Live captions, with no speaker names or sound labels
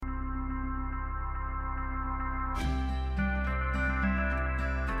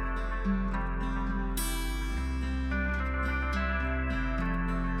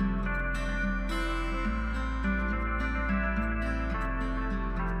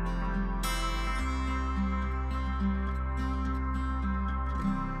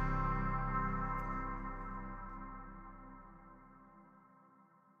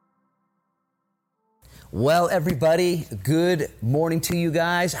Well, everybody, good morning to you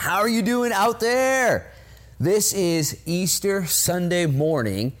guys. How are you doing out there? This is Easter Sunday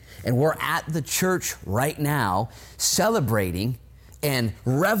morning, and we're at the church right now celebrating and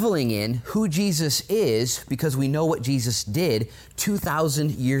reveling in who Jesus is because we know what Jesus did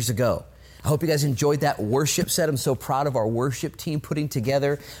 2,000 years ago. I hope you guys enjoyed that worship set. I'm so proud of our worship team putting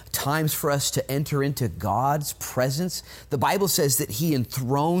together times for us to enter into God's presence. The Bible says that He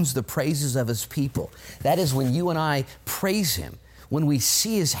enthrones the praises of His people. That is when you and I praise Him, when we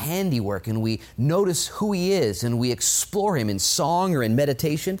see His handiwork and we notice who He is and we explore Him in song or in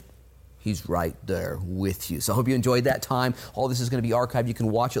meditation. He's right there with you. So I hope you enjoyed that time. All this is going to be archived. You can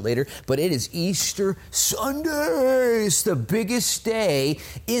watch it later. But it is Easter Sunday. It's the biggest day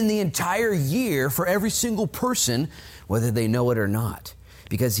in the entire year for every single person, whether they know it or not.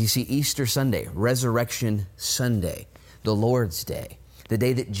 Because you see, Easter Sunday, Resurrection Sunday, the Lord's Day, the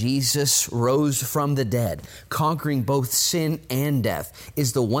day that Jesus rose from the dead, conquering both sin and death,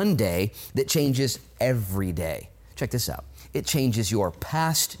 is the one day that changes every day. Check this out. It changes your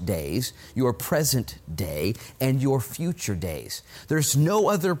past days, your present day, and your future days. There's no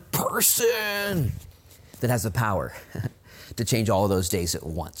other person that has the power to change all of those days at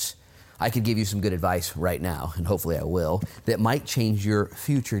once. I could give you some good advice right now, and hopefully I will, that might change your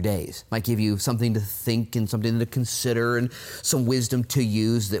future days, might give you something to think and something to consider and some wisdom to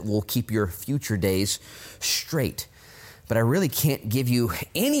use that will keep your future days straight. But I really can't give you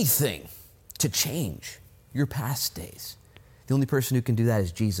anything to change your past days. The only person who can do that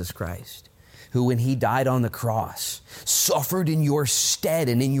is Jesus Christ, who when He died on the cross, suffered in your stead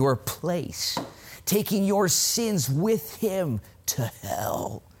and in your place, taking your sins with Him to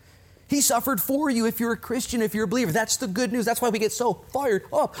hell. He suffered for you if you're a Christian, if you're a believer. That's the good news. That's why we get so fired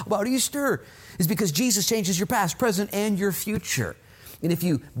up about Easter, is because Jesus changes your past, present, and your future. And if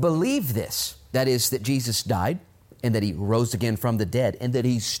you believe this, that is that Jesus died and that He rose again from the dead and that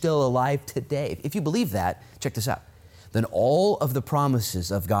He's still alive today. If you believe that, check this out. Then all of the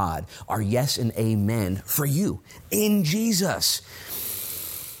promises of God are yes and amen for you in Jesus.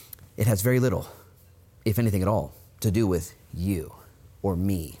 It has very little, if anything at all, to do with you or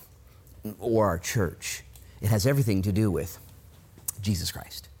me or our church. It has everything to do with Jesus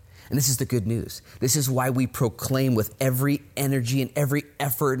Christ. And this is the good news. This is why we proclaim with every energy and every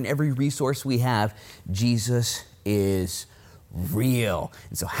effort and every resource we have, Jesus is real.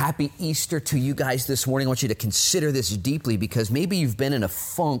 And so happy Easter to you guys this morning. I want you to consider this deeply because maybe you've been in a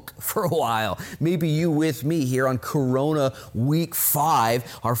funk for a while. Maybe you with me here on Corona Week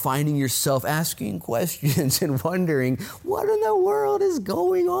 5 are finding yourself asking questions and wondering, what in the world is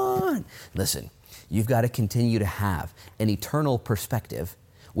going on? Listen, you've got to continue to have an eternal perspective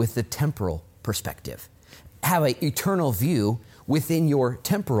with the temporal perspective. Have an eternal view within your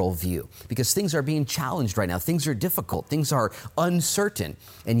temporal view, because things are being challenged right now. Things are difficult. Things are uncertain.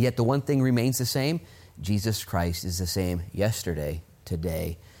 And yet the one thing remains the same. Jesus Christ is the same yesterday,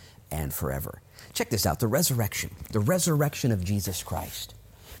 today, and forever. Check this out, the resurrection of Jesus Christ.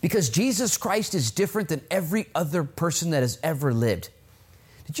 Because Jesus Christ is different than every other person that has ever lived.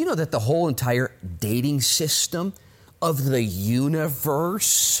 Did you know that the whole entire dating system of the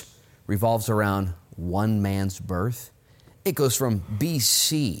universe revolves around one man's birth? It goes from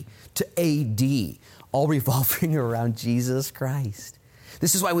BC to AD, all revolving around Jesus Christ.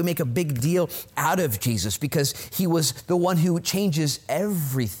 This is why we make a big deal out of Jesus, because He was the one who changes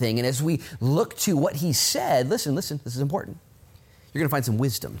everything. And as we look to what He said, listen, this is important. You're going to find some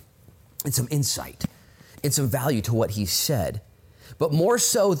wisdom and some insight and some value to what He said. But more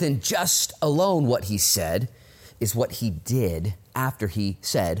so than just alone what He said is what He did after He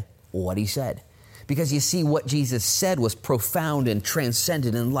said what He said. Because you see, what Jesus said was profound and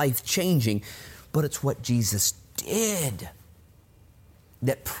transcendent and life-changing, but it's what Jesus did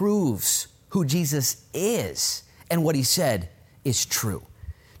that proves who Jesus is and what He said is true.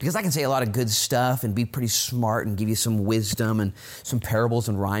 Because I can say a lot of good stuff and be pretty smart and give you some wisdom and some parables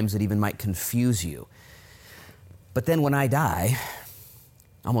and rhymes that even might confuse you. But then when I die,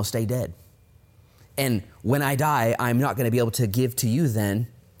 I'm going to stay dead. And when I die, I'm not going to be able to give to you then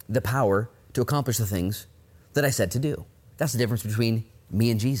the power to accomplish the things that I said to do. That's the difference between me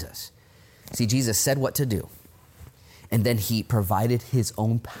and Jesus. See, Jesus said what to do, and then He provided His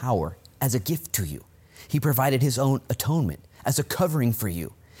own power as a gift to you. He provided His own atonement as a covering for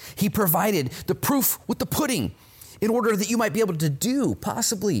you. He provided the proof with the pudding in order that you might be able to do,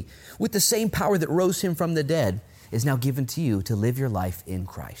 possibly with the same power that rose Him from the dead, is now given to you to live your life in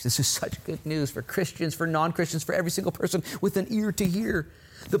Christ. This is such good news for Christians, for non-Christians, for every single person with an ear to hear.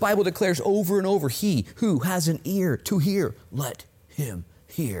 The Bible declares over and over, he who has an ear to hear, let him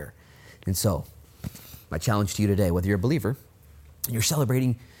hear. And so, My challenge to you today, whether you're a believer, you're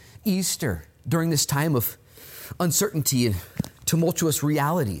celebrating Easter during this time of uncertainty and tumultuous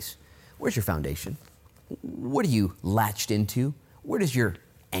realities. Where's your foundation? What are you latched into? Where does your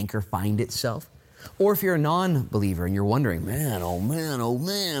anchor find itself? Or if you're a non-believer and you're wondering, man, oh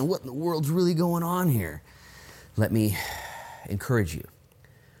man, what in the world's really going on here? Let me encourage you.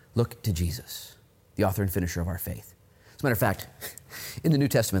 Look to Jesus, the author and finisher of our faith. As a matter of fact, in the New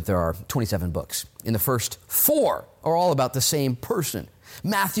Testament, there are 27 books. In the first 4 are all about the same person.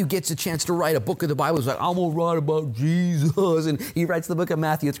 Matthew gets a chance to write a book of the Bible. He's like, I'm going to write about Jesus. And he writes the book of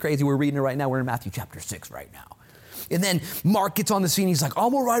Matthew. It's crazy. We're reading it right now. We're in Matthew chapter 6 right now. And then Mark gets on the scene. He's like,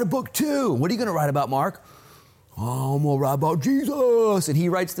 I'm going to write a book too. What are you going to write about, Mark? Oh, I'm going to write about Jesus. And he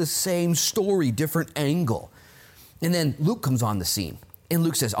writes the same story, different angle. And then Luke comes on the scene. And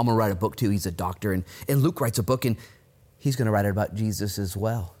Luke says, I'm going to write a book too. He's a doctor. And Luke writes a book, and he's going to write it about Jesus as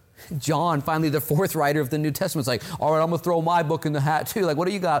well. John, finally the 4th writer of the New Testament, is like, all right, I'm going to throw my book in the hat too. Like, what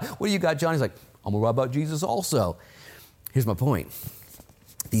do you got? What do you got, John? He's like, I'm going to write about Jesus also. Here's my point.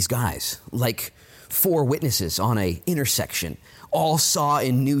 These guys, like 4 witnesses on a intersection, all saw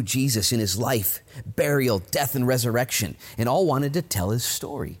and knew Jesus in his life, burial, death, and resurrection, and all wanted to tell his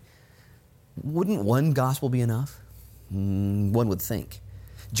story. Wouldn't one gospel be enough? One would think.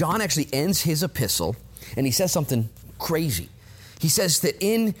 John actually ends his epistle, and he says something crazy. He says that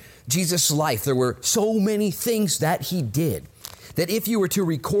in Jesus' life, there were so many things that he did that if you were to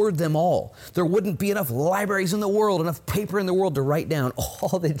record them all, there wouldn't be enough libraries in the world, enough paper in the world to write down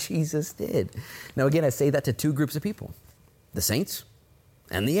all that Jesus did. Now, again, I say that to 2 groups of people, the saints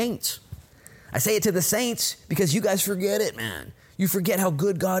and the ain'ts. I say it to the saints because you guys forget it, man. You forget how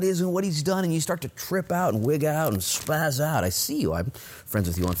good God is and what he's done, and you start to trip out and wig out and spaz out. I see you. I'm friends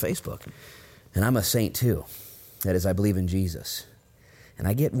with you on Facebook. And I'm a saint too. That is, I believe in Jesus. And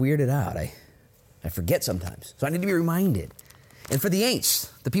I get weirded out. I forget sometimes. So I need to be reminded. And for the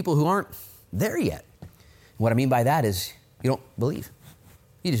ain'ts, the people who aren't there yet, what I mean by that is you don't believe.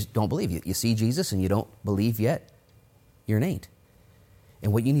 You just don't believe. You see Jesus and you don't believe yet, you're an ain't.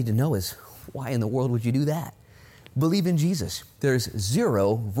 And what you need to know is, why in the world would you do that? Believe in Jesus. There's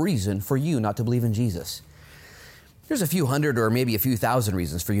 0 reason for you not to believe in Jesus. There's a few hundred or maybe a few thousand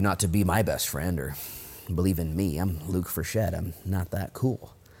reasons for you not to be my best friend or believe in me. I'm Luke Frechette. I'm not that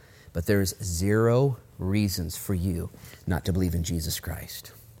cool. But there's 0 reasons for you not to believe in Jesus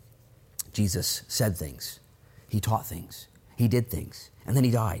Christ. Jesus said things. He taught things. He did things. And then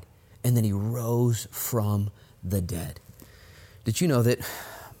he died. And then he rose from the dead. Did you know that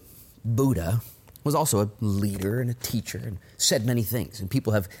Buddha was also a leader and a teacher and said many things, and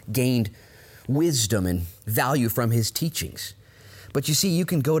people have gained wisdom and value from his teachings? But you see, you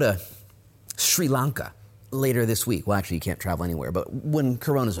can go to Sri Lanka later this week. Well, actually, you can't travel anywhere, but when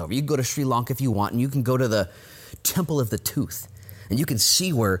Corona's over, you can go to Sri Lanka if you want, and you can go to the Temple of the Tooth, and you can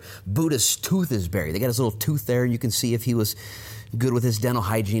see where Buddha's tooth is buried. They got his little tooth there, and you can see if he was good with his dental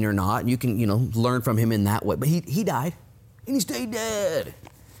hygiene or not, and you can, learn from him in that way. But he died, and he stayed dead.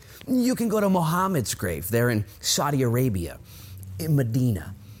 You can go to Muhammad's grave there in Saudi Arabia, in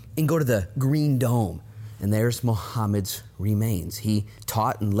Medina, and go to the Green Dome. And there's Muhammad's remains. He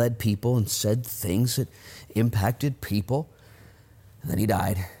taught and led people and said things that impacted people. And then he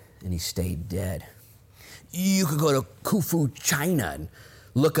died, and he stayed dead. You could go to Khufu, China, and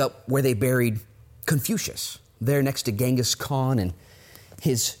look up where they buried Confucius. There next to Genghis Khan and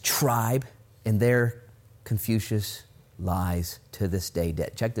his tribe. And there Confucius lies to this day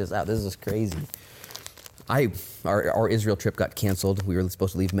dead. Check this out. This is crazy. Our Israel trip got canceled. We were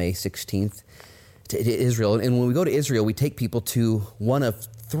supposed to leave May 16th to Israel. And when we go to Israel, we take people to one of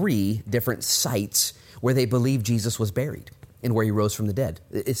 3 different sites where they believe Jesus was buried and where he rose from the dead.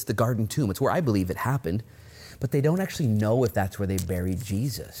 It's the Garden Tomb. It's where I believe it happened. But they don't actually know if that's where they buried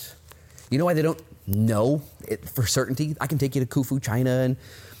Jesus. You know why they don't know it for certainty? I can take you to Khufu, China, and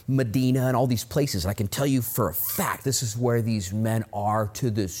Medina and all these places. I can tell you for a fact this is where these men are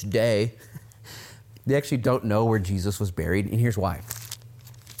to this day. They actually don't know where Jesus was buried, and here's why.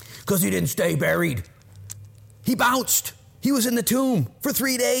 Because he didn't stay buried. He bounced. He was in the tomb for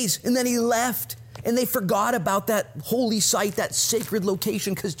 3 days, and then he left, and they forgot about that holy site, that sacred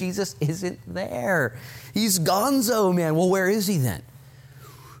location, because Jesus isn't there. He's gonzo, man. Well, where is he then?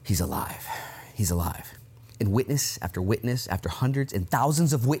 He's alive. He's alive. And witness after hundreds and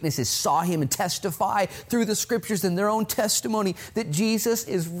thousands of witnesses saw him and testify through the scriptures and their own testimony that Jesus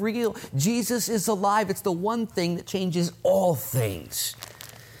is real. Jesus is alive. It's the one thing that changes all things.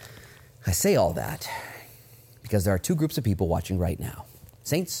 I say all that because there are 2 groups of people watching right now,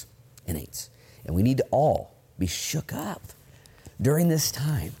 saints and ain'ts. And we need to all be shook up during this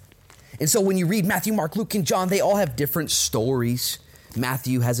time And so when you read Matthew, Mark, Luke, and John, they all have different stories.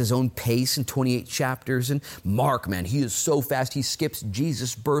 Matthew has his own pace in 28 chapters. And Mark, man, he is so fast. He skips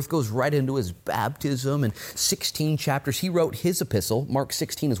Jesus' birth, goes right into his baptism in 16 chapters. He wrote his epistle. Mark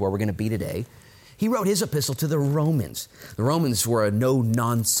 16 is where we're going to be today. He wrote his epistle to the Romans. The Romans were a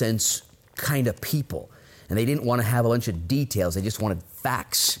no-nonsense kind of people. And they didn't want to have a bunch of details. They just wanted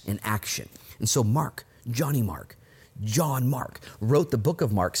facts and action. And so Mark, John Mark, wrote the book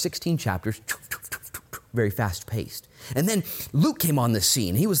of Mark, 16 chapters, very fast-paced. And then Luke came on the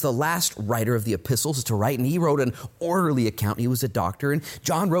scene. He was the last writer of the epistles to write, and he wrote an orderly account. He was a doctor, and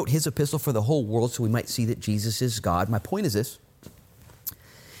John wrote his epistle for the whole world so we might see that Jesus is God. My point is this.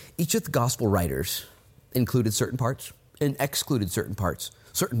 Each of the gospel writers included certain parts and excluded certain parts.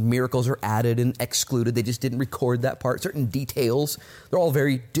 Certain miracles are added and excluded. They just didn't record that part. Certain details, they're all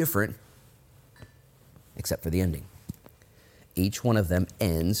very different, except for the ending. Each one of them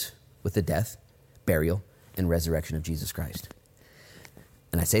ends with the death, burial, and resurrection of Jesus Christ.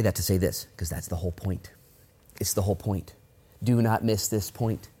 And I say that to say this, because that's the whole point. It's the whole point. Do not miss this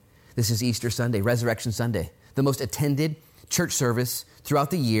point. This is Easter Sunday, Resurrection Sunday, the most attended church service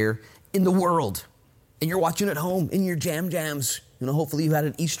throughout the year in the world. And you're watching at home in your jams. Hopefully you had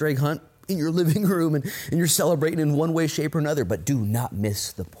an Easter egg hunt in your living room and you're celebrating in one way, shape, or another, but do not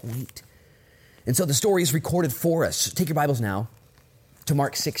miss the point. And so the story is recorded for us. Take your Bibles now to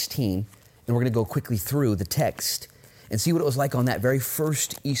Mark 16, and we're going to go quickly through the text and see what it was like on that very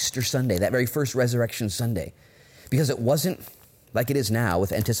first Easter Sunday, that very first Resurrection Sunday. Because it wasn't like it is now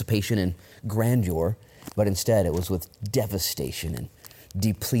with anticipation and grandeur, but instead it was with devastation and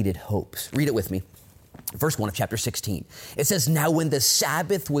depleted hopes. Read it with me. Verse 1 of chapter 16. It says, "Now when the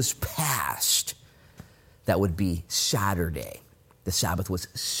Sabbath was past," that would be Saturday. The Sabbath was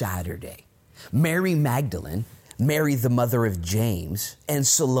Saturday. "Mary Magdalene, Mary the mother of James, and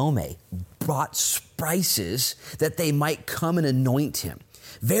Salome brought spices that they might come and anoint him.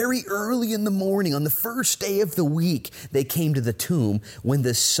 Very early in the morning, on the first day of the week, they came to the tomb when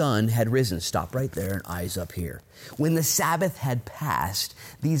the sun had risen." Stop right there and eyes up here. When the Sabbath had passed,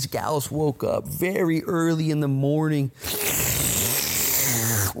 these gals woke up very early in the morning,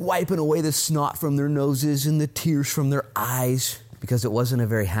 wiping away the snot from their noses and the tears from their eyes, because it wasn't a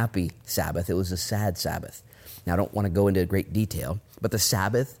very happy Sabbath. It was a sad Sabbath. Now, I don't want to go into great detail, but the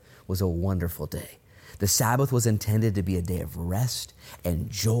Sabbath was a wonderful day. The Sabbath was intended to be a day of rest and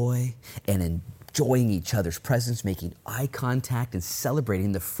joy and enjoying each other's presence, making eye contact and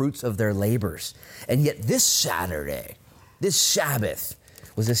celebrating the fruits of their labors. And yet this Saturday, this Sabbath,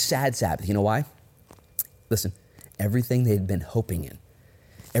 was a sad Sabbath. You know why? Listen, everything they'd been hoping in,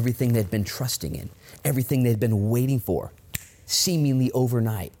 everything they'd been trusting in, everything they'd been waiting for, seemingly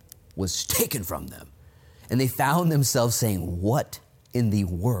overnight, was taken from them. And they found themselves saying, what in the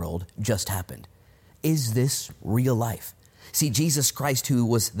world just happened? Is this real life? See, Jesus Christ, who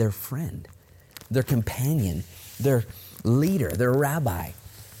was their friend, their companion, their leader, their rabbi,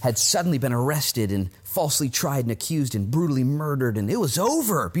 had suddenly been arrested and falsely tried and accused and brutally murdered, and it was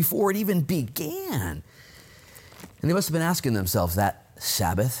over before it even began. And they must have been asking themselves, that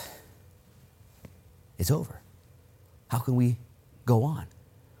Sabbath, it's over. How can we go on?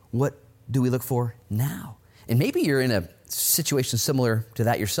 What do we look for now? And maybe you're in a situation similar to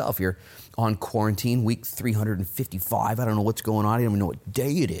that yourself. You're on quarantine, week 355. I don't know what's going on. I don't even know what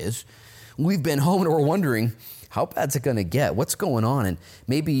day it is. We've been home and we're wondering, how bad's it going to get? What's going on? And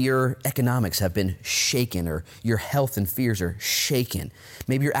maybe your economics have been shaken, or your health and fears are shaken.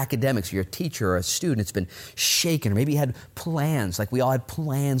 Maybe your academics, you're a teacher or a student, it's been shaken. Or maybe you had plans, like we all had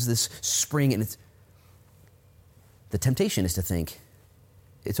plans this spring, and the temptation is to think,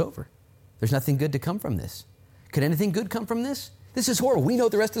 it's over. There's nothing good to come from this. Could anything good come from this? This is horrible. We know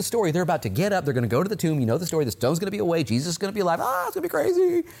the rest of the story. They're about to get up. They're going to go to the tomb. You know the story. The stone's going to be away. Jesus is going to be alive. It's going to be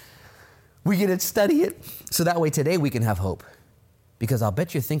crazy. We get to study it. So that way today we can have hope. Because I'll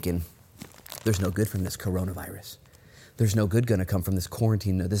bet you're thinking, there's no good from this coronavirus. There's no good going to come from this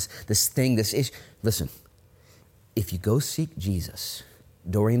quarantine, this thing, this issue. Listen, if you go seek Jesus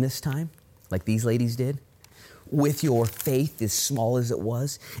during this time, like these ladies did, with your faith as small as it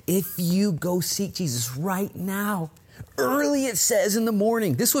was, if you go seek Jesus right now, early it says in the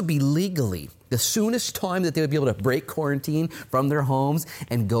morning, this would be legally the soonest time that they would be able to break quarantine from their homes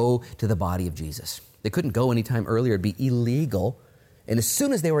and go to the body of Jesus. They couldn't go any time earlier. It'd be illegal. And as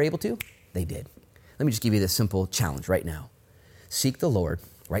soon as they were able to, they did. Let me just give you this simple challenge right now. Seek the Lord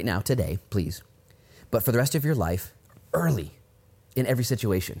right now, today, please. But for the rest of your life, early in every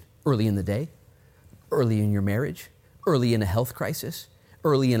situation, early in the day, early in your marriage, early in a health crisis,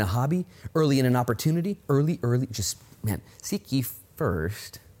 early in a hobby, early in an opportunity, early, just, seek ye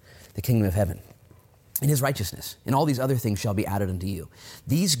first the kingdom of heaven, and his righteousness, and all these other things shall be added unto you.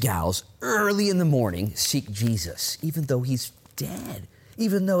 These gals, early in the morning, seek Jesus, even though he's dead,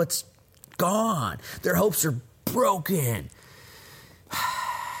 even though it's gone. Their hopes are broken.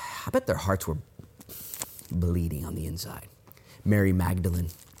 I bet their hearts were bleeding on the inside. Mary Magdalene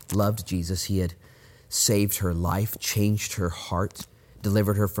loved Jesus. He had saved her life, changed her heart,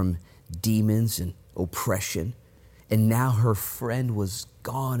 delivered her from demons and oppression. And now her friend was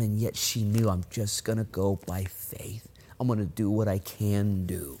gone, and yet she knew, I'm just going to go by faith. I'm going to do what I can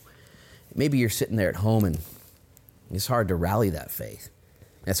do. Maybe you're sitting there at home and it's hard to rally that faith.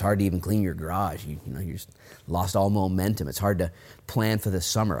 It's hard to even clean your garage. You just lost all momentum. It's hard to plan for the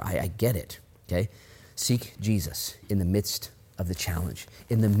summer. I get it, okay? Seek Jesus in the midst of the challenge,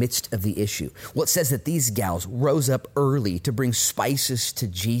 in the midst of the issue. Well, it says that these gals rose up early to bring spices to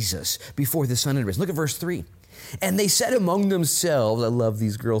Jesus before the sun had risen. Look at verse 3. And they said among themselves, I love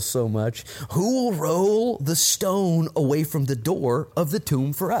these girls so much, who will roll the stone away from the door of the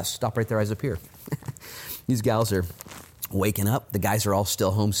tomb for us? Stop right there, eyes up here. These gals are waking up. The guys are all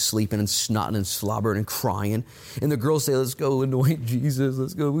still home sleeping and snotting and slobbering and crying. And the girls say, let's go anoint Jesus.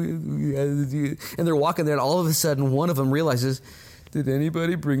 Let's go. And they're walking there, and all of a sudden, one of them realizes, did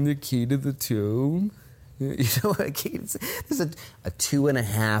anybody bring the key to the tomb? You know what a key is? There's a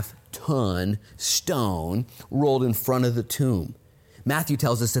 2.5 ton stone rolled in front of the tomb. Matthew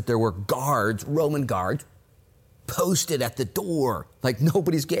tells us that there were guards, Roman guards, posted at the door. Like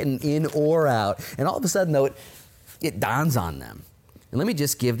nobody's getting in or out. And all of a sudden, though, it dawns on them. And let me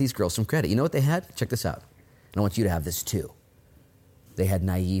just give these girls some credit. You know what they had? Check this out. And I want you to have this too. They had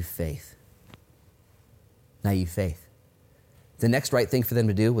naive faith. Naive faith. The next right thing for them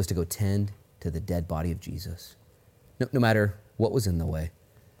to do was to go tend to the dead body of Jesus. No matter what was in the way.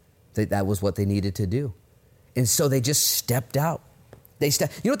 That was what they needed to do. And so they just stepped out. You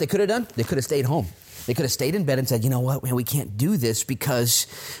know what they could have done? They could have stayed home. They could have stayed in bed and said, you know what, man, we can't do this because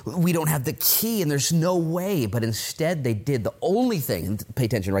we don't have the key and there's no way. But instead they did the only thing, and pay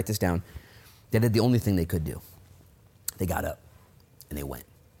attention, write this down. They did the only thing they could do. They got up and they went.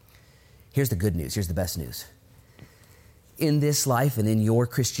 Here's the good news. Here's the best news. In this life and in your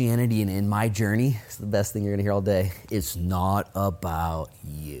Christianity and in my journey, it's the best thing you're going to hear all day. It's not about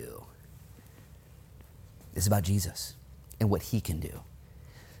you. It's about Jesus and what he can do.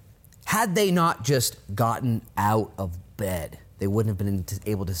 Had they not just gotten out of bed, they wouldn't have been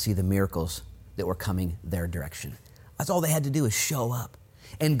able to see the miracles that were coming their direction. That's all they had to do is show up.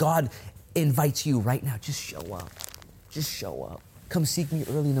 And God invites you right now, just show up. Just show up. Come seek me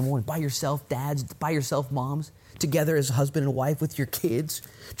early in the morning. By yourself, dads. By yourself, moms. Together as husband and wife with your kids.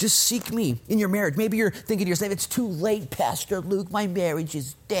 Just seek me in your marriage. Maybe you're thinking to yourself, it's too late, Pastor Luke. My marriage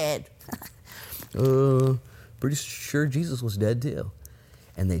is dead. Pretty sure Jesus was dead too.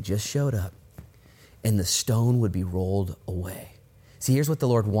 And they just showed up, and the stone would be rolled away. See, here's what the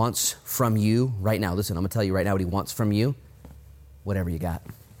Lord wants from you right now. Listen, I'm going to tell you right now what he wants from you. Whatever you got.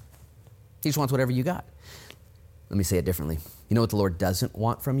 He just wants whatever you got. Let me say it differently. You know what the Lord doesn't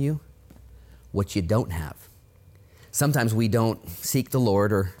want from you? What you don't have. Sometimes we don't seek the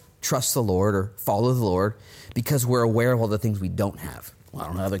Lord or trust the Lord or follow the Lord because we're aware of all the things we don't have. Well, I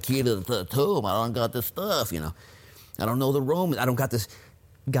don't have a key to the tomb. I don't got this stuff, I don't know the Romans. I don't got this.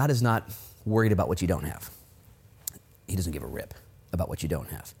 God is not worried about what you don't have. He doesn't give a rip about what you don't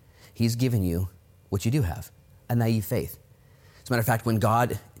have. He's given you what you do have, a naive faith. As a matter of fact, when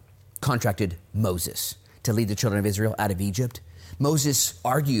God contracted Moses to lead the children of Israel out of Egypt, Moses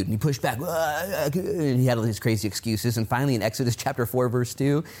argued and he pushed back. And he had all these crazy excuses. And finally in Exodus chapter 4, verse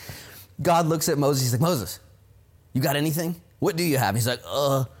 2, God looks at Moses. He's like, Moses, you got anything? What do you have? He's like,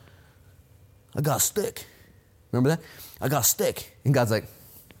 I got a stick. Remember that? I got a stick. And God's like,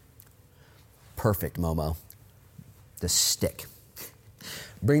 perfect, Momo. The stick.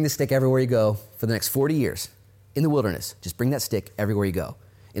 Bring the stick everywhere you go for the next 40 years in the wilderness. Just bring that stick everywhere you go.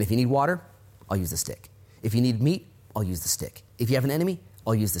 And if you need water, I'll use the stick. If you need meat, I'll use the stick. If you have an enemy,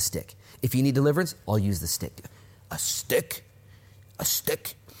 I'll use the stick. If you need deliverance, I'll use the stick. A stick? A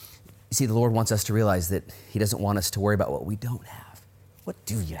stick? You see, the Lord wants us to realize that he doesn't want us to worry about what we don't have. What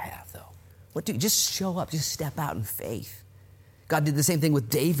do you have, though? Just show up. Just step out in faith. God did the same thing with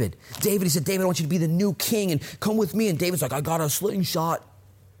David. He said, David, I want you to be the new king and come with me. And David's like, I got a slingshot.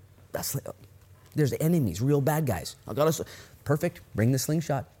 There's enemies, real bad guys. Perfect. Bring the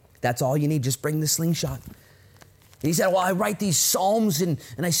slingshot. That's all you need. Just bring the slingshot. And he said, well, I write these psalms and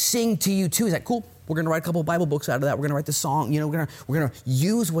I sing to you too. He's like, cool. We're going to write a couple of Bible books out of that. We're going to write the song. We're going to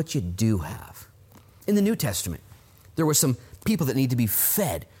use what you do have. In the New Testament, there were some people that need to be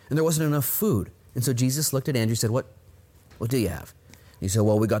fed and there wasn't enough food. And so Jesus looked at Andrew and said, what do you have? He said,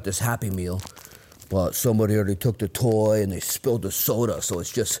 well, we got this Happy Meal, but somebody already took the toy and they spilled the soda, so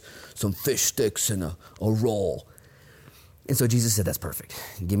it's just some fish sticks and a roll. And so Jesus said, that's perfect.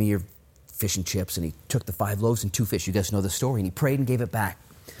 Give me your fish and chips. And he took the 5 loaves and 2 fish. You guys know the story. And he prayed and gave it back.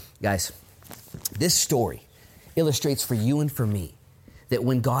 Guys, this story illustrates for you and for me that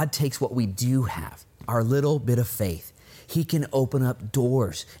when God takes what we do have, our little bit of faith, he can open up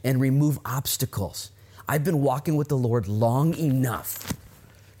doors and remove obstacles. I've been walking with the Lord long enough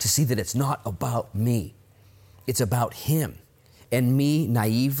to see that it's not about me. It's about him and me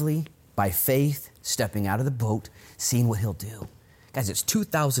naively, by faith, stepping out of the boat, seeing what he'll do. Guys, it's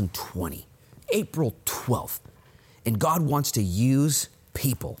 2020, April 12th, and God wants to use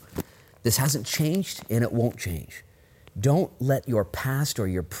people. This hasn't changed and it won't change. Don't let your past or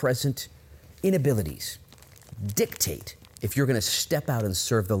your present inabilities dictate if you're going to step out and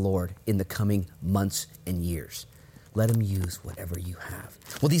serve the Lord in the coming months and years. Let him use whatever you have.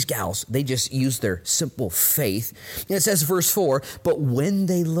 Well, these gals, they just used their simple faith. And it says, verse 4, but when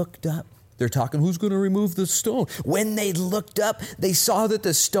they looked up, they're talking, who's going to remove the stone? When they looked up, they saw that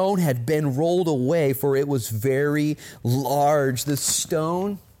the stone had been rolled away, for it was very large. The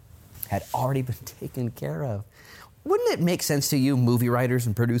stone had already been taken care of. Wouldn't it make sense to you, movie writers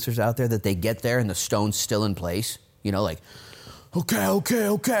and producers out there, that they get there and the stone's still in place? You know, like,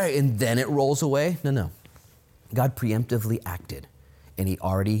 okay, and then it rolls away? No. God preemptively acted, and he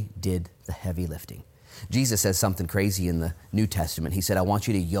already did the heavy lifting. Jesus says something crazy in the New Testament. He said, I want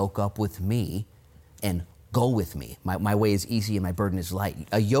you to yoke up with me and go with me. My way is easy and my burden is light.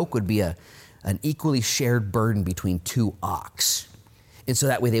 A yoke would be an equally shared burden between 2 ox. And so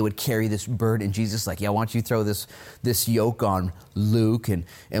that way they would carry this burden. And Jesus is like, yeah, I want you to throw this yoke on Luke and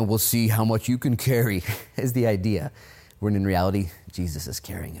we'll see how much you can carry, is the idea. When in reality, Jesus is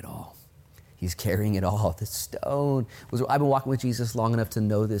carrying it all. He's carrying it all. The stone. I've been walking with Jesus long enough to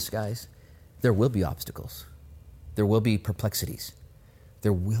know this, guys. There will be obstacles. There will be perplexities.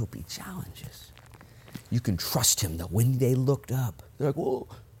 There will be challenges. You can trust him that when they looked up, they're like, whoa.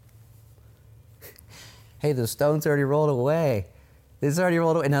 Hey, the stone's already rolled away. It's already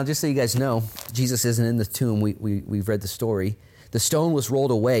rolled away. Now, just so you guys know, Jesus isn't in the tomb. We've read the story. The stone was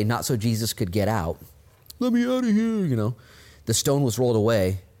rolled away, not so Jesus could get out. Let me out of here, you know. The stone was rolled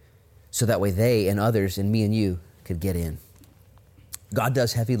away so that way they and others and me and you could get in. God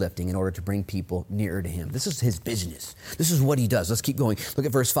does heavy lifting in order to bring people nearer to him. This is his business. This is what he does. Let's keep going. Look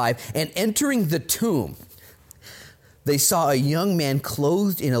at verse 5. And entering the tomb, they saw a young man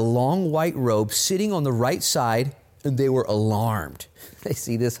clothed in a long white robe sitting on the right side, and they were alarmed. They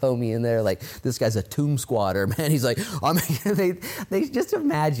see this homie in there like, this guy's a tomb squatter, man. He's like, they just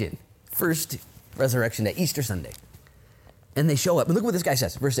imagine first resurrection day, Easter Sunday. And they show up. And look what this guy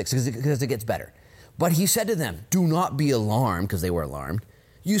says, verse 6, because it gets better. But he said to them, do not be alarmed, because they were alarmed.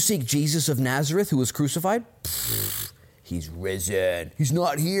 You seek Jesus of Nazareth who was crucified? He's risen. He's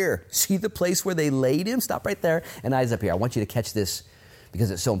not here. See the place where they laid him? Stop right there and eyes up here. I want you to catch this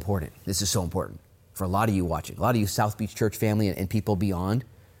because it's so important. This is so important for a lot of you watching, a lot of you South Beach Church family and people beyond.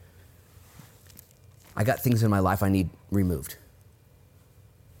 I got things in my life I need removed.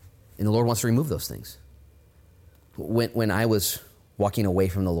 And the Lord wants to remove those things. When I was walking away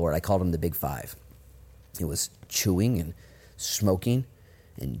from the Lord, I called him the Big Five. It was chewing and smoking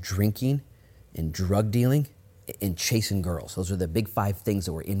and drinking and drug dealing and chasing girls. Those are the big 5 things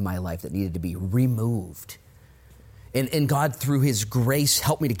that were in my life that needed to be removed. And God, through his grace,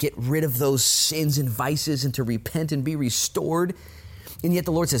 helped me to get rid of those sins and vices and to repent and be restored. And yet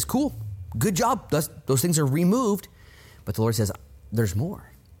the Lord says, cool, good job. Those things are removed. But the Lord says, there's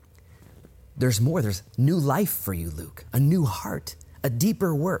more. There's more. There's new life for you, Luke, a new heart, a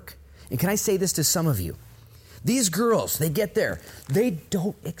deeper work. And can I say this to some of you? These girls, they get there. They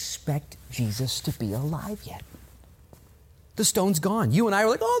don't expect Jesus to be alive yet. The stone's gone. You and I are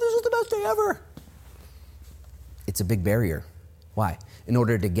like, oh, this is the best day ever. It's a big barrier. Why? In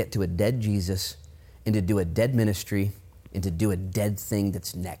order to get to a dead Jesus and to do a dead ministry and to do a dead thing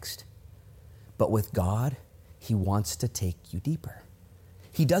that's next. But with God, he wants to take you deeper.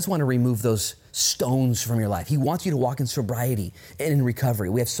 He does want to remove those stones from your life. He wants you to walk in sobriety and in recovery.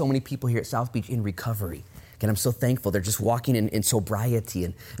 We have so many people here at South Beach in recovery. And I'm so thankful. They're just walking in sobriety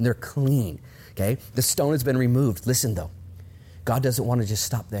and they're clean. Okay? The stone has been removed. Listen though, God doesn't want to just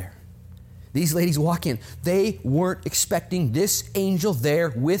stop there. These ladies walk in. They weren't expecting this angel there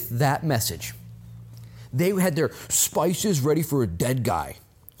with that message. They had their spices ready for a dead guy.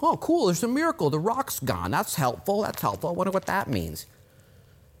 Oh, cool. There's a miracle. The rock's gone. That's helpful. I wonder what that means.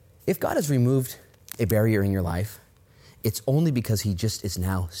 If God has removed a barrier in your life, it's only because he just is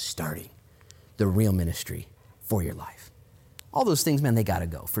now starting the real ministry for your life. All those things, man, they got to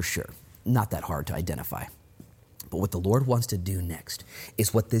go for sure. Not that hard to identify. But what the Lord wants to do next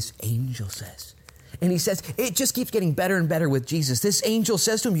is what this angel says. And he says, it just keeps getting better and better with Jesus. This angel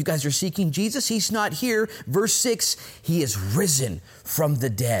says to him, you guys are seeking Jesus. He's not here. Verse 6, he is risen from the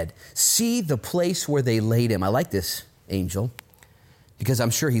dead. See the place where they laid him. I like this angel because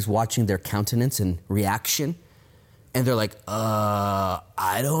I'm sure he's watching their countenance and reaction. And they're like,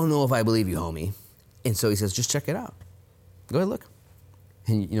 I don't know if I believe you, homie. And so he says, just check it out. Go ahead, look.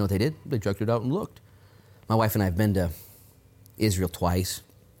 And you know what they did? They checked it out and looked. My wife and I have been to Israel twice.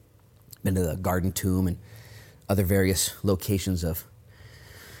 Been to the Garden Tomb and other various locations of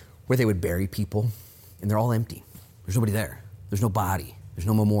where they would bury people. And they're all empty. There's nobody there. There's no body. There's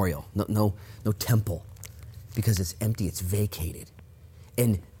no memorial. No temple. Because it's empty. It's vacated.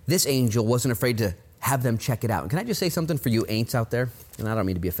 And this angel wasn't afraid to have them check it out. And can I just say something for you ain'ts out there? And I don't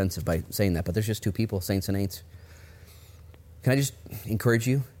mean to be offensive by saying that, but there's just two people, saints and ain'ts. Can I just encourage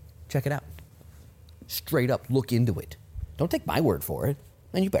you? Check it out. Straight up, look into it. Don't take my word for it.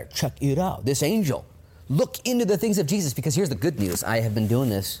 Man, you better check it out. This angel. Look into the things of Jesus, because here's the good news. I have been doing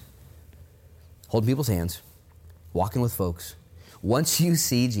this. Holding people's hands. Walking with folks. Once you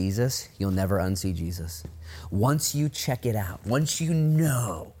see Jesus, you'll never unsee Jesus. Once you check it out. Once you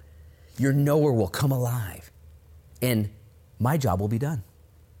know, your knower will come alive. And my job will be done.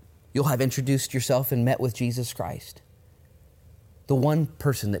 You'll have introduced yourself and met with Jesus Christ. The one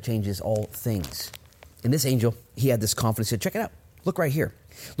person that changes all things. And this angel, he had this confidence. He said, check it out. Look right here.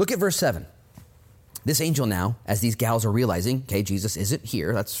 Look at verse 7. This angel now, as these gals are realizing, okay, Jesus isn't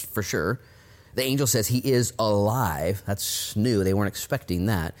here, that's for sure. The angel says he is alive. That's new. They weren't expecting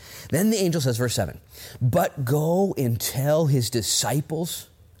that. Then the angel says, verse 7, but go and tell his disciples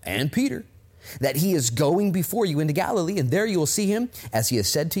and Peter that he is going before you into Galilee, and there you will see him as he has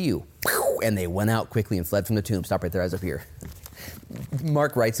said to you. And they went out quickly and fled from the tomb. Stop right there, eyes up here.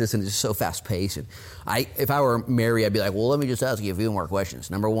 Mark writes this, and it's so fast-paced. And if I were Mary, I'd be like, well, let me just ask you a few more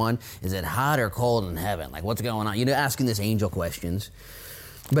questions. Number one, is it hot or cold in heaven? Like, what's going on? You know, asking this angel questions.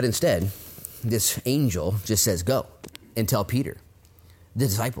 But instead, this angel just says, go and tell Peter, the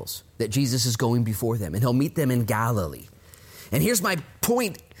disciples, that Jesus is going before them, and he'll meet them in Galilee. And here's my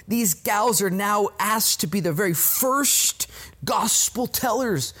point. These gals are now asked to be the very first gospel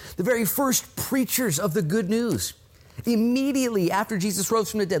tellers, the very first preachers of the good news. Immediately after Jesus rose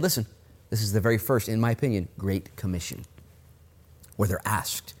from the dead. Listen, this is the very first, in my opinion, Great Commission, where they're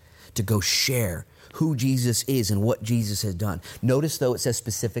asked to go share who Jesus is and what Jesus has done. Notice, though, it says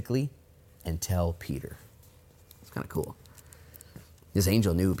specifically, and tell Peter. It's kind of cool. This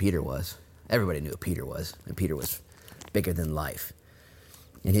angel knew who Peter was. Everybody knew who Peter was, and Peter was bigger than life.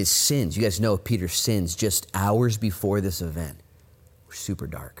 And his sins, you guys know Peter's sins just hours before this event were super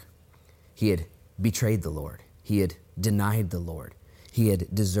dark. He had betrayed the Lord. He had denied the Lord. He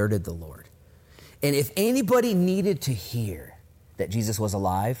had deserted the Lord. And if anybody needed to hear that Jesus was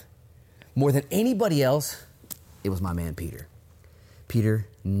alive, more than anybody else, it was my man Peter. Peter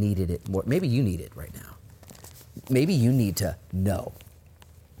needed it more. Maybe you need it right now. Maybe you need to know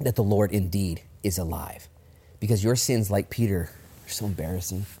that the Lord indeed is alive, because your sins, like Peter, are so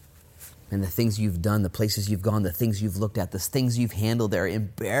embarrassing. And the things you've done, the places you've gone, the things you've looked at, the things you've handled, they're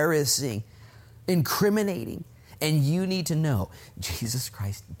embarrassing, incriminating. And you need to know Jesus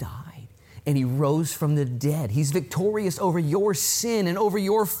Christ died and he rose from the dead. He's victorious over your sin and over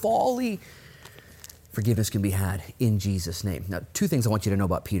your folly. Forgiveness can be had in Jesus' name. Now, two things I want you to know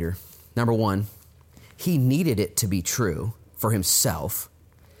about Peter. Number one, he needed it to be true for himself.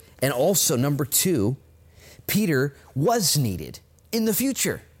 And also, number two, Peter was needed in the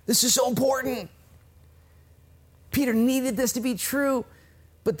future. This is so important. Peter needed this to be true.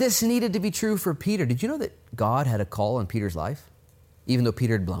 But this needed to be true for Peter. Did you know that God had a call on Peter's life? Even though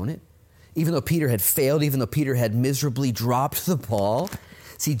Peter had blown it? Even though Peter had failed? Even though Peter had miserably dropped the ball?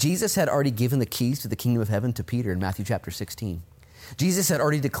 See, Jesus had already given the keys to the kingdom of heaven to Peter in Matthew chapter 16. Jesus had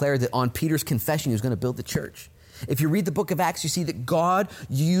already declared that on Peter's confession, he was going to build the church. If you read the book of Acts, you see that God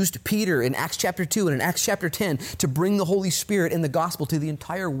used Peter in Acts chapter 2 and in Acts chapter 10 to bring the Holy Spirit and the gospel to the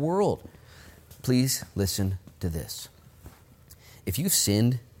entire world. Please listen to this. If you've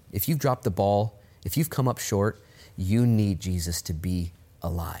sinned, if you've dropped the ball, if you've come up short, you need Jesus to be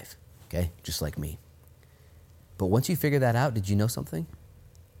alive, okay? Just like me. But once you figure that out, did you know something?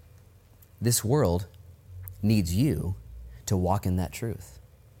 This world needs you to walk in that truth.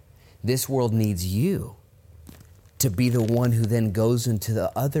 This world needs you to be the one who then goes into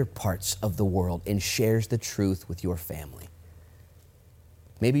the other parts of the world and shares the truth with your family.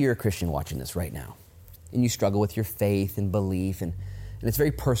 Maybe you're a Christian watching this right now, and you struggle with your faith and belief, and it's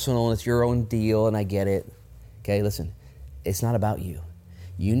very personal, and it's your own deal, and I get it. Okay, listen, It's not about you.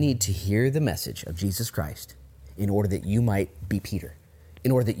 You need to hear the message of Jesus Christ in order that you might be Peter,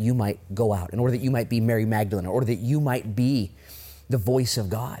 in order that you might go out, in order that you might be Mary Magdalene, in order that you might be the voice of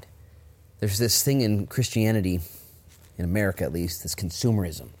God. There's this thing in Christianity, in America at least, this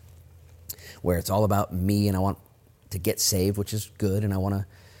consumerism, where it's all about me and I want to get saved, which is good, and I want to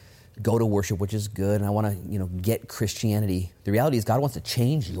go to worship, which is good, and I want to, get Christianity. The reality is God wants to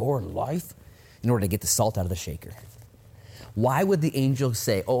change your life in order to get the salt out of the shaker. Why would the angel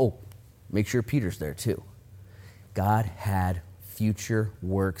say, oh, make sure Peter's there too? God had future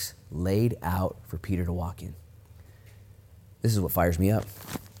works laid out for Peter to walk in. This is what fires me up.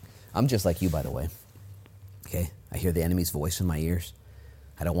 I'm just like you, by the way. Okay, I hear the enemy's voice in my ears.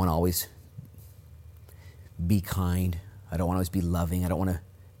 I don't want to always be kind. I don't want to always be loving. I don't want to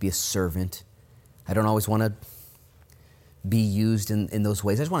be a servant. I don't always want to be used in those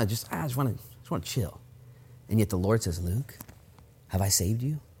ways. I just want to chill. And yet the Lord says, Luke, have I saved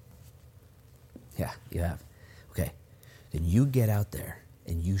you? Yeah, you have. Okay, then you get out there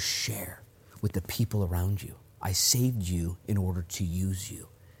and you share with the people around you. I saved you in order to use you.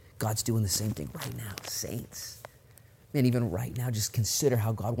 God's doing the same thing right now, saints. Man, even right now, just consider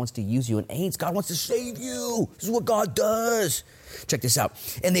how God wants to use you. And ain't God wants to save you. This is what God does. Check this out.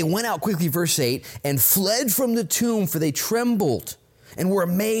 And they went out quickly, verse 8, and fled from the tomb, for they trembled and were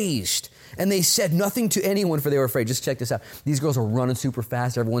amazed. And they said nothing to anyone, for they were afraid. Just check this out. These girls are running super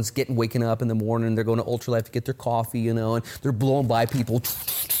fast. Everyone's waking up in the morning. They're going to Ultralife to get their coffee, and they're blowing by people.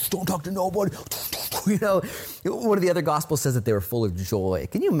 Don't talk to nobody. One of the other gospels says that they were full of joy.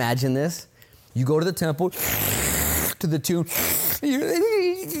 Can you imagine this? You go to the temple, to the tomb,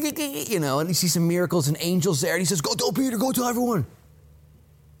 and you see some miracles and angels there, and he says, go tell Peter, go tell everyone.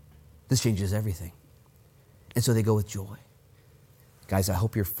 This changes everything. And so they go with joy. Guys, I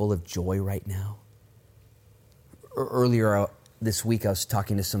hope you're full of joy right now. Earlier this week, I was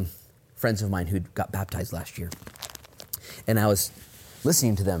talking to some friends of mine who got baptized last year. And I was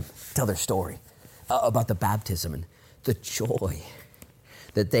listening to them tell their story about the baptism and the joy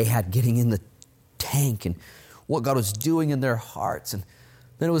that they had getting in the tank and what God was doing in their hearts. And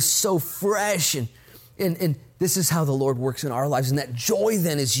then it was so fresh. And this is how the Lord works in our lives. And that joy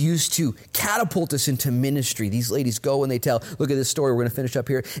then is used to catapult us into ministry. These ladies go and they tell, look at this story. We're going to finish up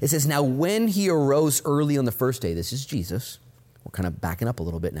here. It says, now when he arose early on the first day, this is Jesus. We're kind of backing up a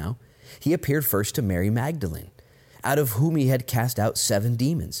little bit now. He appeared first to Mary Magdalene, out of whom he had cast out 7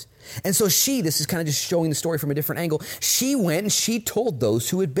 demons. And so this is kind of just showing the story from a different angle. She went and she told those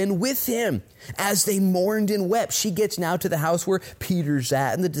who had been with him as they mourned and wept. She gets now to the house where Peter's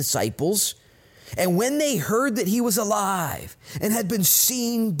at and the disciples. And when they heard that he was alive and had been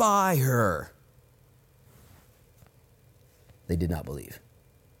seen by her, they did not believe.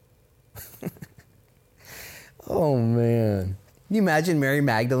 Oh, man. Can you imagine Mary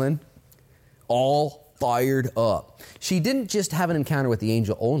Magdalene all fired up? She didn't just have an encounter with the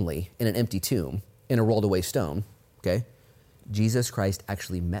angel only in an empty tomb, in a rolled away stone, okay? Jesus Christ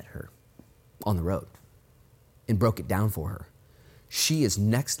actually met her on the road and broke it down for her. She is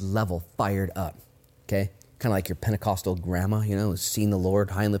next level fired up, okay? Kind of like your Pentecostal grandma, has seen the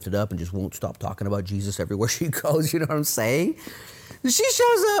Lord high and lifted up and just won't stop talking about Jesus everywhere she goes, you know what I'm saying? She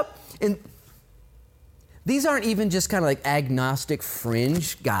shows up, and these aren't even just kind of like agnostic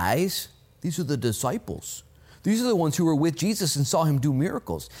fringe guys. These are the disciples. These are the ones who were with Jesus and saw him do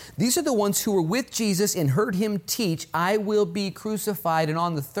miracles. These are the ones who were with Jesus and heard him teach, I will be crucified and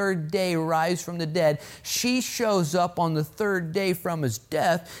on the 3rd day rise from the dead. She shows up on the 3rd day from his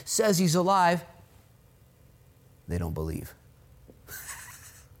death, says he's alive. They don't believe.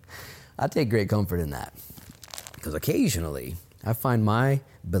 I take great comfort in that, because occasionally I find my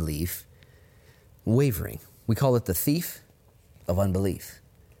belief wavering. We call it the thief of unbelief,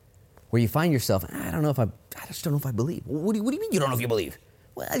 where you find yourself, I just don't know if I believe. What do you mean you don't know if you believe?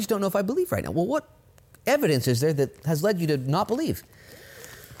 Well, I just don't know if I believe right now. Well, what evidence is there that has led you to not believe?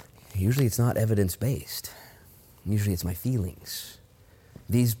 Usually it's not evidence-based. Usually it's my feelings.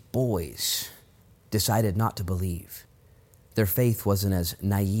 These boys decided not to believe. Their faith wasn't as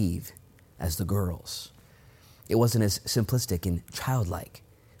naive as the girls. It wasn't as simplistic and childlike,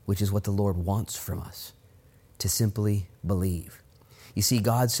 which is what the Lord wants from us, to simply believe. You see,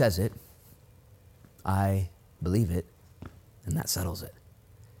 God says it, I believe it, and that settles it.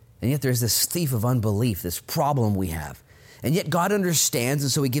 And yet there's this thief of unbelief, this problem we have. And yet God understands,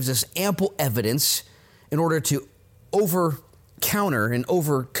 and so he gives us ample evidence in order to counter and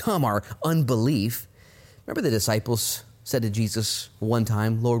overcome our unbelief. Remember the disciples said to Jesus one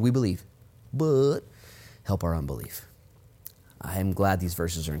time, Lord, we believe, but help our unbelief. I am glad these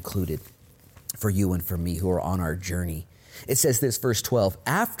verses are included for you and for me who are on our journey It says this, verse 12,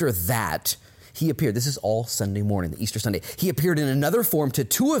 after that, he appeared. This is all Sunday morning, the Easter Sunday. He appeared in another form to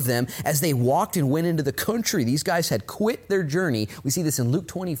two of them as they walked and went into the country. These guys had quit their journey. We see this in Luke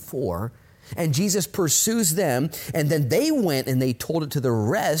 24. And Jesus pursues them. And then they went and they told it to the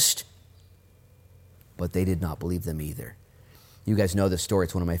rest. But they did not believe them either. You guys know this story.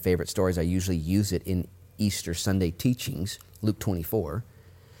 It's one of my favorite stories. I usually use it in Easter Sunday teachings, Luke 24,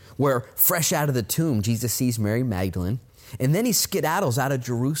 where fresh out of the tomb, Jesus sees Mary Magdalene. And then he skedaddles out of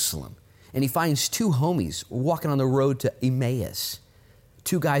Jerusalem. And he finds two homies walking on the road to Emmaus.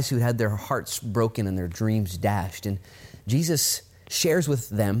 Two guys who had their hearts broken and their dreams dashed. And Jesus shares with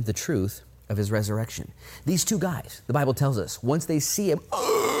them the truth of his resurrection. These two guys, the Bible tells us, once they see him,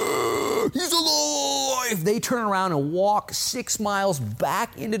 he's alive! They turn around and walk 6 miles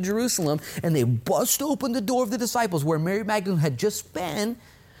back into Jerusalem. And they bust open the door of the disciples where Mary Magdalene had just been.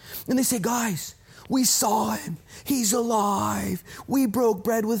 And they say, guys, we saw him. He's alive. We broke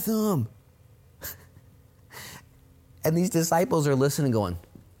bread with him. And these disciples are listening going,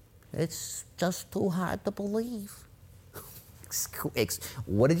 it's just too hard to believe.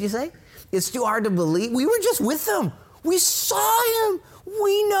 What did you say? It's too hard to believe. We were just with him. We saw him.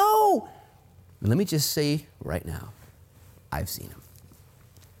 We know. And let me just say right now, I've seen him.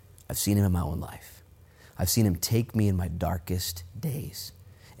 I've seen him in my own life. I've seen him take me in my darkest days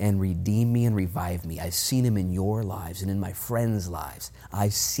and redeem me and revive me. I've seen him in your lives and in my friends' lives.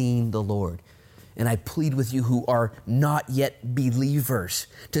 I've seen the Lord. And I plead with you who are not yet believers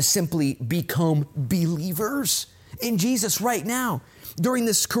to simply become believers in Jesus right now. During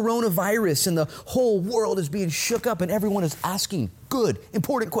this coronavirus and the whole world is being shook up and everyone is asking good,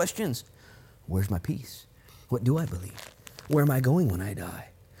 important questions. Where's my peace? What do I believe? Where am I going when I die?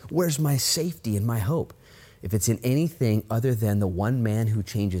 Where's my safety and my hope? If it's in anything other than the one man who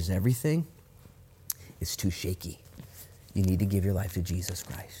changes everything, it's too shaky. You need to give your life to Jesus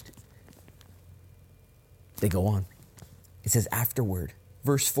Christ. They go on. It says afterward,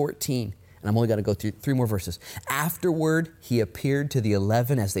 verse 14, and I'm only going to go through 3 more verses. Afterward, he appeared to the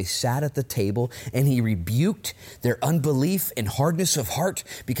 11 as they sat at the table, and he rebuked their unbelief and hardness of heart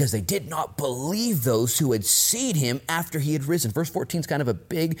because they did not believe those who had seen him after he had risen. Verse 14 is kind of a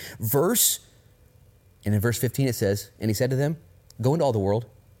big verse. And in verse 15 it says, and he said to them, go into all the world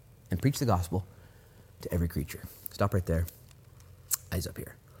and preach the gospel to every creature. Stop right there. Eyes up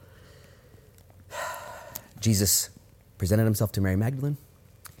here. Jesus presented himself to Mary Magdalene.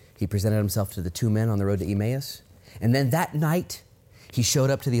 He presented himself to the 2 men on the road to Emmaus. And then that night, he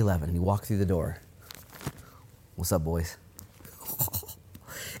showed up to the 11 and he walked through the door. What's up, boys?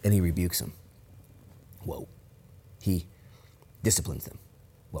 And he rebukes them. Whoa. He disciplines them.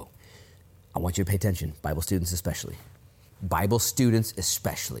 Whoa. I want you to pay attention, Bible students especially. Bible students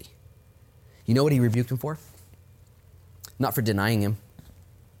especially. You know what he rebuked them for? Not for denying him.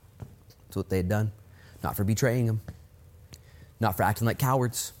 That's what they had done. Not for betraying him. Not for acting like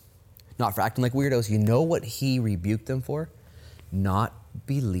cowards. Not for acting like weirdos. You know what he rebuked them for? Not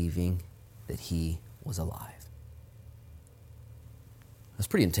believing that he was alive. That's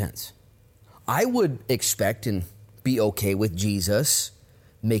pretty intense. I would expect and be okay with Jesus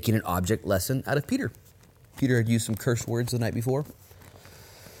making an object lesson out of Peter. Peter had used some curse words the night before.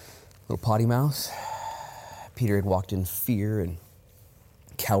 Little potty mouth. Peter had walked in fear and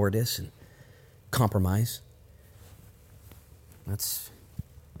cowardice and compromise. That's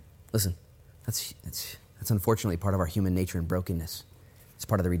unfortunately part of our human nature and brokenness. It's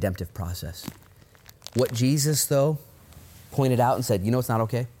part of the redemptive process. What Jesus, though, pointed out and said, you know it's not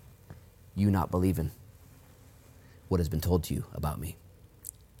okay? You not believing what has been told to you about me.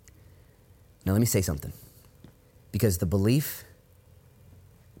 Now let me say something. Because the belief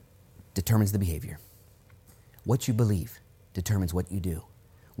determines the behavior. What you believe determines what you do.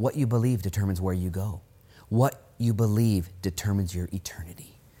 What you believe determines where you go. What you believe determines your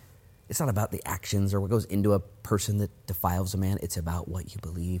eternity. It's not about the actions or what goes into a person that defiles a man. It's about what you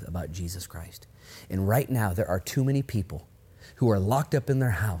believe about Jesus Christ. And right now, there are too many people who are locked up in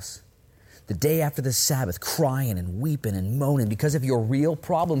their house the day after the Sabbath, crying and weeping and moaning because of your real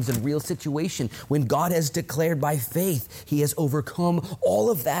problems and real situation, when God has declared by faith he has overcome all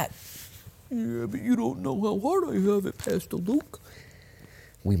of that. Yeah, but you don't know how hard I have it, Pastor Luke.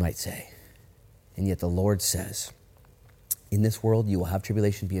 We might say. And yet the Lord says, in this world you will have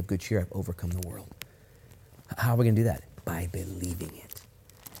tribulation, be of good cheer, I've overcome the world. How are we going to do that? By believing it.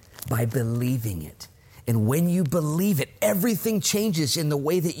 By believing it. And when you believe it, everything changes in the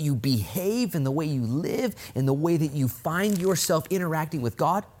way that you behave, in the way you live, in the way that you find yourself interacting with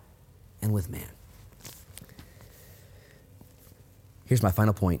God and with man. Here's my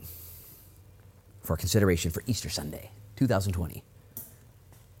final point for consideration for Easter Sunday 2020.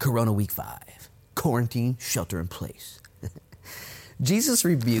 Corona week 5. Quarantine, shelter in place. Jesus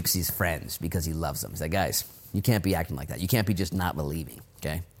rebukes his friends because he loves them. He's like, guys, you can't be acting like that. You can't be just not believing,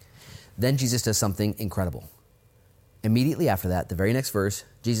 okay? Then Jesus does something incredible. Immediately after that, the very next verse,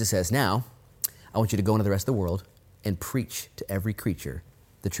 Jesus says, now, I want you to go into the rest of the world and preach to every creature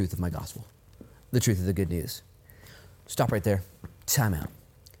the truth of my gospel, the truth of the good news. Stop right there. Time out.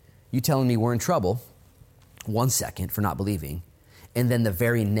 You telling me we're in trouble 1 second for not believing, and then the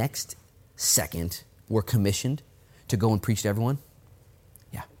very next second we're commissioned to go and preach to everyone?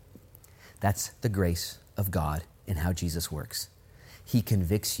 Yeah. That's the grace of God and how Jesus works. He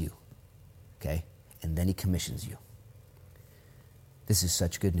convicts you, okay? And then he commissions you. This is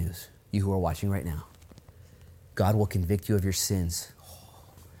such good news. You who are watching right now, God will convict you of your sins,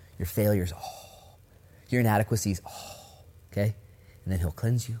 your failures, your inadequacies, okay? And then he'll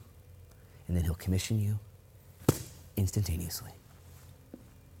cleanse you, and then he'll commission you instantaneously.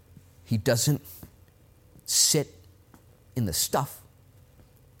 He doesn't sit in the stuff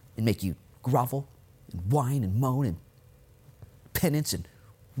and make you grovel and whine and moan and penance and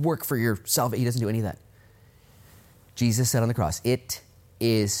work for your salvation. He doesn't do any of that. Jesus said on the cross, it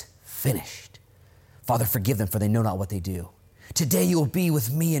is finished. Father, forgive them, for they know not what they do. Today you will be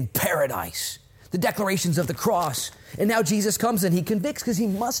with me in paradise. The declarations of the cross. And now Jesus comes and he convicts, because he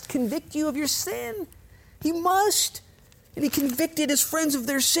must convict you of your sin. He must. And he convicted his friends of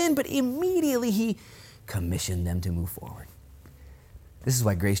their sin, but immediately he commissioned them to move forward. This is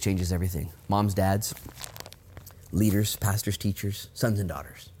why grace changes everything. Moms, dads, leaders, pastors, teachers, sons and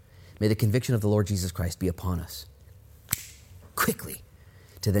daughters. May the conviction of the Lord Jesus Christ be upon us quickly,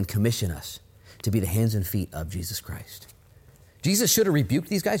 to then commission us to be the hands and feet of Jesus Christ. Jesus should have rebuked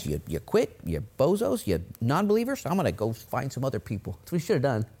these guys. You quit, you bozos, you non-believers. I'm going to go find some other people. That's what he should have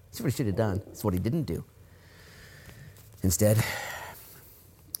done. That's what he should have done. That's what he didn't do. Instead,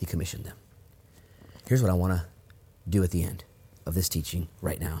 he commissioned them. Here's what I want to do at the end of this teaching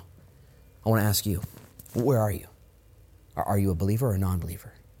right now. I want to ask you, where are you? Are you a believer or a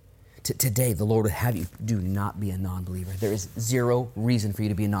non-believer? Today, the Lord would have you do not be a non-believer. There is zero reason for you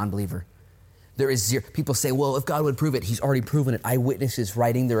to be a non-believer. There is zero. People say, well, if God would prove it, he's already proven it. Eyewitnesses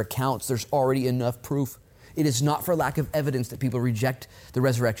writing their accounts, there's already enough proof. It is not for lack of evidence that people reject the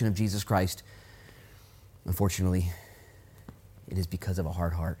resurrection of Jesus Christ. Unfortunately, it is because of a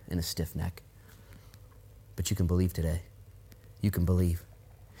hard heart and a stiff neck. But you can believe today. You can believe.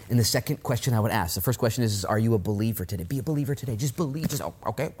 And the second question I would ask, the first question is are you a believer today? Be a believer today. Just believe. Just,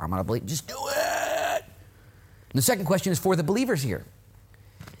 okay, I'm going to believe. Just do it. And the second question is for the believers here.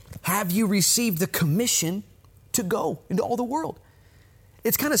 Have you received the commission to go into all the world?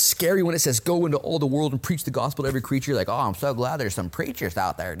 It's kind of scary when it says go into all the world and preach the gospel to every creature. Like, oh, I'm so glad there's some preachers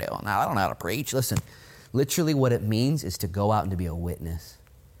out there doing that. I don't know how to preach. Listen, literally what it means is to go out and to be a witness,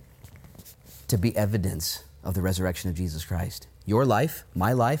 to be evidence of the resurrection of Jesus Christ. Your life,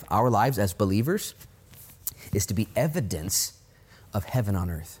 my life, our lives as believers is to be evidence of heaven on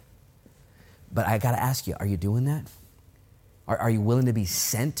earth. But I got to ask you, are you doing that? Are you willing to be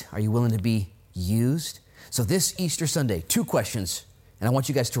sent? Are you willing to be used? So this Easter Sunday, 2 questions. And I want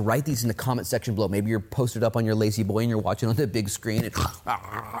you guys to write these in the comment section below. Maybe you're posted up on your lazy boy and you're watching on the big screen and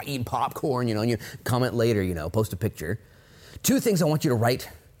eating popcorn, and you comment later, post a picture. 2 things I want you to write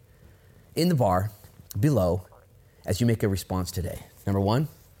in the bar below as you make a response today. Number 1,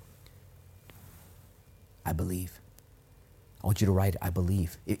 I believe. I want you to write, I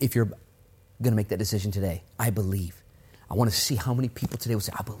believe. If you're going to make that decision today, I believe. I want to see how many people today will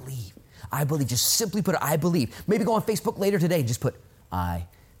say, I believe. I believe. Just simply put, I believe. Maybe go on Facebook later today and just put, I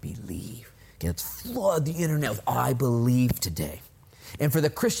believe. Okay, let's flood the internet with I believe today. And for the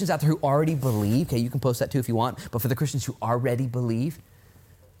Christians out there who already believe, okay, you can post that too if you want, but for the Christians who already believe,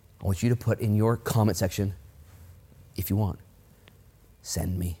 I want you to put in your comment section, if you want,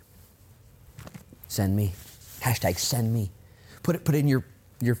 send me. Send me. Hashtag send me. Put it in your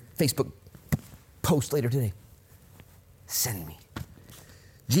Facebook post later today. Send me.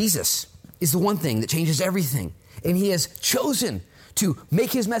 Jesus is the one thing that changes everything. And he has chosen to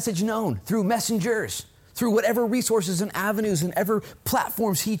make his message known through messengers, through whatever resources and avenues and ever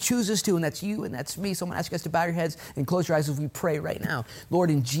platforms he chooses to. And that's you and that's me. So I'm going to ask you guys to bow your heads and close your eyes as we pray right now. Lord,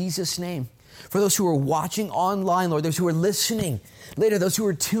 in Jesus' name, for those who are watching online, Lord, those who are listening later, those who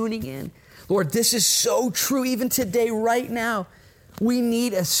are tuning in, Lord, this is so true even today, right now. We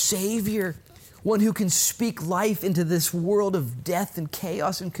need a Savior, one who can speak life into this world of death and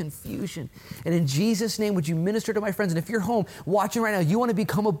chaos and confusion. And in Jesus' name, would you minister to my friends? And if you're home watching right now, you want to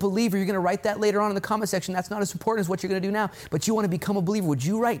become a believer, you're going to write that later on in the comment section. That's not as important as what you're going to do now, but you want to become a believer. Would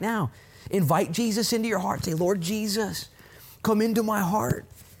you right now, Invite Jesus into your heart. Say, Lord Jesus, come into my heart.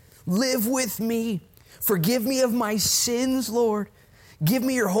 Live with me. Forgive me of my sins, Lord. Give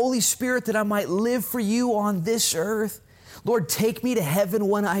me your Holy Spirit that I might live for you on this earth. Lord, take me to heaven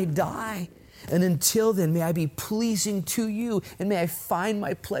when I die. And until then, may I be pleasing to you, and may I find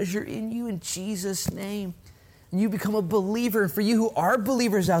my pleasure in you in Jesus' name. And you become a believer. And for you who are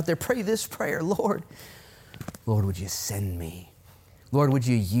believers out there, pray this prayer. Lord, would you send me? Lord, would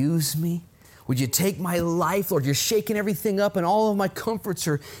you use me? Would you take my life, Lord? You're shaking everything up and all of my comforts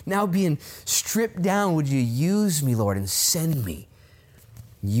are now being stripped down. Would you use me, Lord, and send me?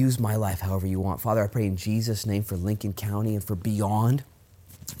 Use my life however you want. Father, I pray in Jesus' name for Lincoln County and for beyond.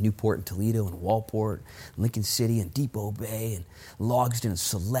 Newport and Toledo and Walport, Lincoln City and Depot Bay and Logsdon and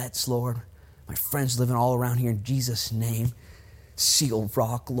Siletz, Lord. My friends living all around here in Jesus' name. Seal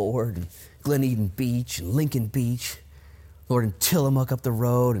Rock, Lord, and Glen Eden Beach and Lincoln Beach. Lord, and Tillamook up the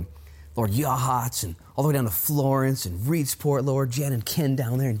road, and Lord, Yachats, and all the way down to Florence and Reedsport, Lord, Jen and Ken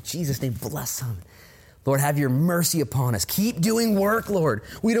down there. In Jesus' name, bless them. Lord, have your mercy upon us. Keep doing work, Lord.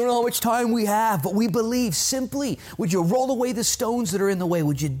 We don't know how much time we have, but we believe simply. Would you roll away the stones that are in the way?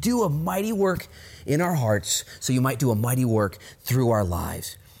 Would you do a mighty work in our hearts so you might do a mighty work through our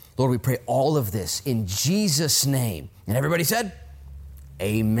lives? Lord, we pray all of this in Jesus' name. And everybody said,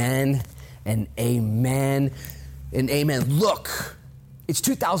 amen and amen and amen. Look, it's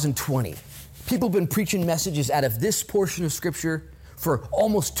 2020. People have been preaching messages out of this portion of Scripture for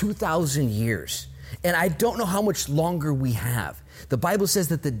almost 2,000 years. And I don't know how much longer we have. The Bible says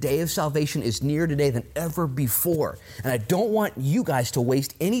that the day of salvation is nearer today than ever before. And I don't want you guys to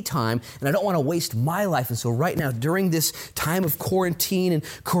waste any time, and I don't want to waste my life. And so right now, during this time of quarantine and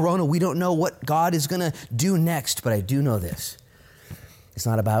Corona, we don't know what God is going to do next. But I do know this. It's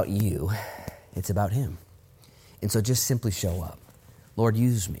not about you. It's about Him. And so just simply show up. Lord,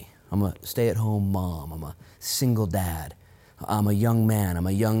 use me. I'm a stay-at-home mom. I'm a single dad. I'm a young man. I'm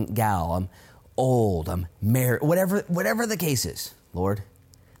a young gal. I'm old, I'm married, whatever the case is. Lord,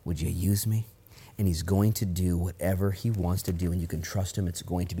 would you use me? And He's going to do whatever He wants to do, and you can trust Him. It's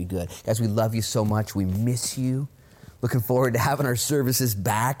going to be good. Guys, we love you so much. We miss you. Looking forward to having our services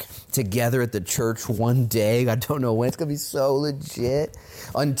back together at the church one day. I don't know when. It's going to be so legit.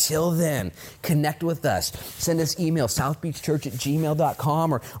 Until then, connect with us. Send us email,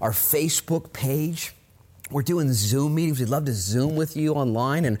 southbeachchurch@gmail.com, or our Facebook page. We're doing Zoom meetings. We'd love to Zoom with you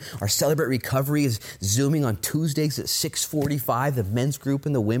online. And our Celebrate Recovery is Zooming on Tuesdays at 6:45, the men's group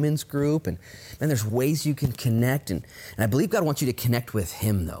and the women's group. And then there's ways you can connect. And I believe God wants you to connect with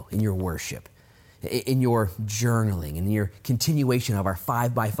Him, though, in your worship, in your journaling, in your continuation of our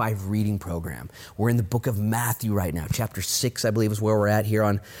 5x5 reading program. We're in the book of Matthew right now. Chapter 6, I believe, is where we're at here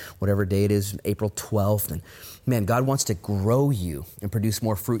on whatever day it is, April 12th. And man, God wants to grow you and produce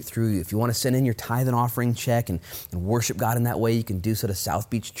more fruit through you. If you want to send in your tithe and offering check and worship God in that way, you can do so to South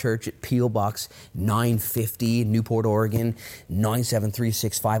Beach Church at P.O. Box 950, Newport, Oregon,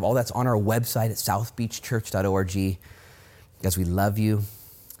 97365. All that's on our website at southbeachchurch.org. Guys, we love you.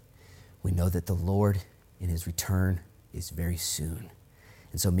 We know that the Lord in His return is very soon.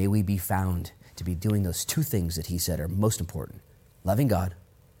 And so may we be found to be doing those two things that He said are most important: loving God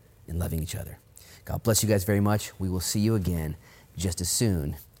and loving each other. God bless you guys very much. We will see you again just as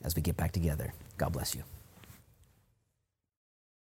soon as we get back together. God bless you.